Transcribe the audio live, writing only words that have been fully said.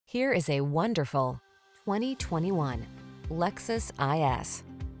Here is a wonderful 2021 Lexus IS.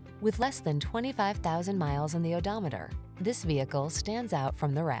 With less than 25,000 miles on the odometer, this vehicle stands out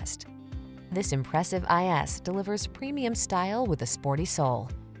from the rest. This impressive IS delivers premium style with a sporty soul.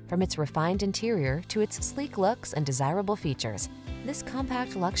 From its refined interior to its sleek looks and desirable features, this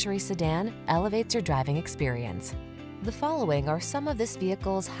compact luxury sedan elevates your driving experience. The following are some of this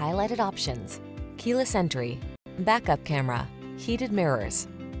vehicle's highlighted options: keyless entry, backup camera, heated mirrors,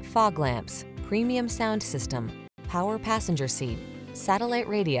 fog lamps, premium sound system, power passenger seat, satellite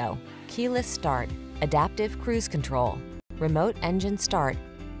radio, keyless start, adaptive cruise control, remote engine start.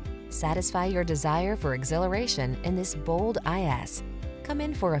 Satisfy your desire for exhilaration in this bold IS. Come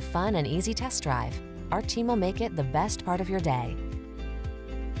in for a fun and easy test drive. Our team will make it the best part of your day.